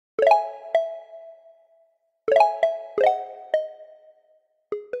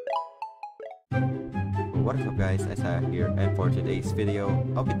What is up guys, Isaah here, and for today's video,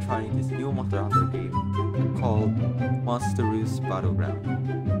 I'll be trying this new Monster Hunter game called Monstrous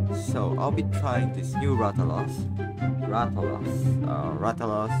Battlegrounds. So I'll be trying this new Rathalos,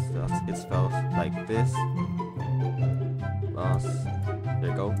 it spells like this, Loss, there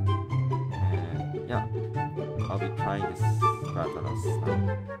you go, and yeah, I'll be trying this Rathalos now.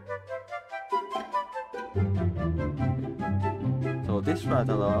 So this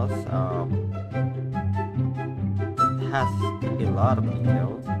Rathalos, has a lot of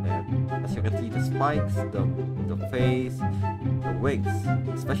details, and as you can see, the spikes, the face, the wings,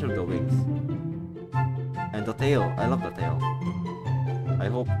 especially the wings, and the tail. I love the tail. I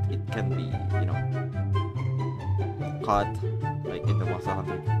hope it can be, caught like in the Monster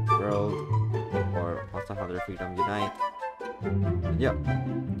Hunter world or Monster Hunter Freedom Unite. And yeah,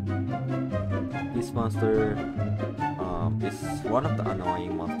 this monster is one of the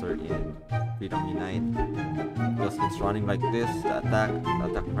annoying monster in Freedom Unite because it's running like this, the attack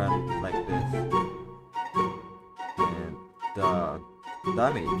run like this, and the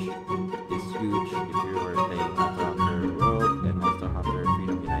damage is huge if you were playing Monster Hunter World and Monster Hunter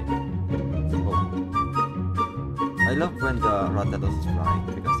Freedom Unite. So I love when the Rathalos is flying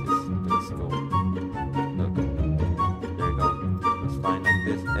because it's cool. Look, there you go, it's flying like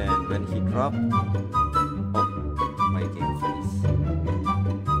this, and when he dropped, oh, my game freeze.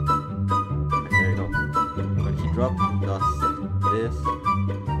 Drop does this,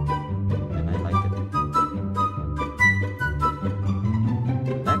 and I like it.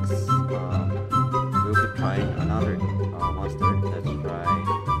 Next, we'll be trying another monster. Let's try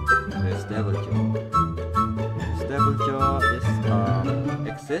this Devil Jaw. This Devil Jaw is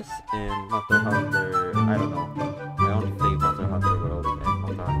exists in Monster Hunter. I don't know. I only play Monster Hunter World and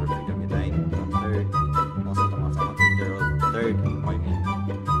Monster Hunter Freedom Unite. The third, also the Monster Hunter World. Third, I mean,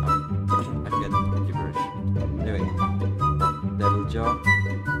 I forget the gibberish. Anyway, Devil Jaw.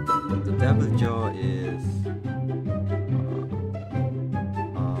 The Devil Jaw is,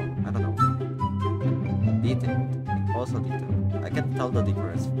 I don't know, detailed. Also detailed. I can tell the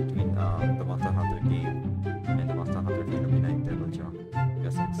difference between the Monster Hunter game and the Monster Hunter Freedom Unite Devil Jaw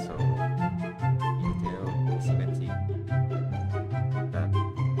because it's so detailed, as you can see. That.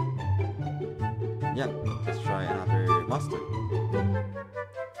 Yeah, let's try another monster.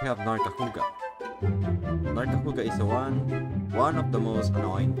 We have Nargahuga. Nargahuga is one of the most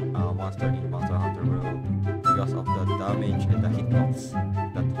annoying monster in Monster Hunter World because of the damage and the hitbox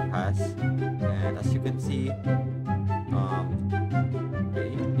that he has. And as you can see,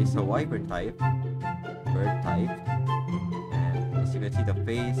 it's a wyvern type, bird type, and as you can see, the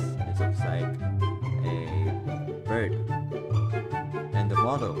face it looks like a bird, and the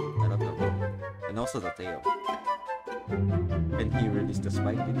model, I love the model, and also the tail. And he released the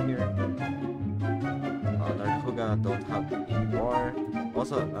spike in here. Nargahuga don't have any roar.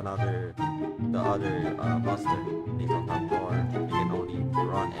 Also the other monster, they don't have roar. They can only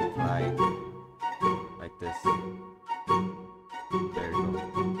run and fly like this. There you go.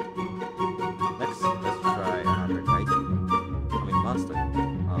 Next, let's try another kaiju. I mean monster.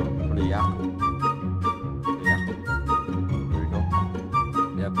 Kuroyaku. There you go.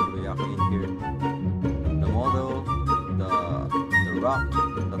 They have Kuroyaku in here. The model, the rock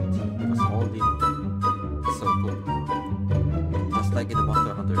that he was holding, is so cool. Just like in the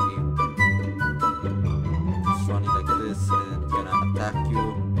Monster Hunter game. It's running like this and gonna attack you.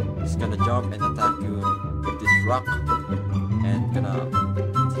 It's gonna jump and attack you with this rock and gonna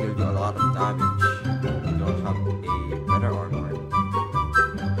deal you a lot of damage if you don't have a better armor.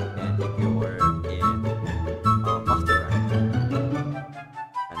 And if you were in Monster Rank.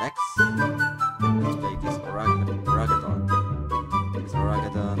 And next, let's play this Oragadon. This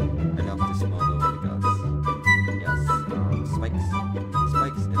Oragadon, I love this model because yes,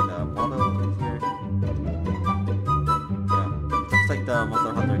 spikes in the model in here. Yeah, just like the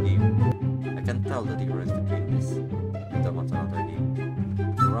Monster Hunter game. I can tell the difference between this and the Monster Hunter game.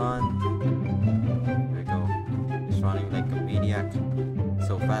 Run, there you go. He's running like a maniac,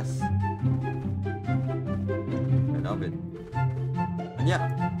 so fast. I love it. And yeah,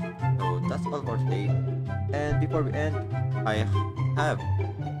 so that's all for today. And before we end, I have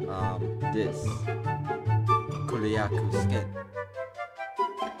this Kuroyaku skin.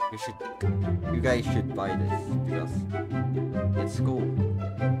 You guys should buy this because it's cool.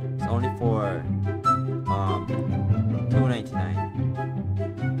 It's only for $2.99.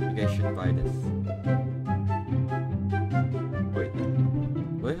 You guys should buy this.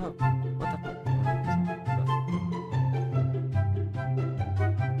 Wait, what the fuck?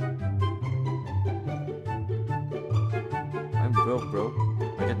 I'm broke, bro.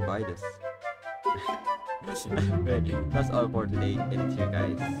 I can buy this. Anyway, that's all for today. And see you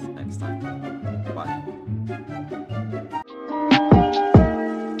guys next time. Bye.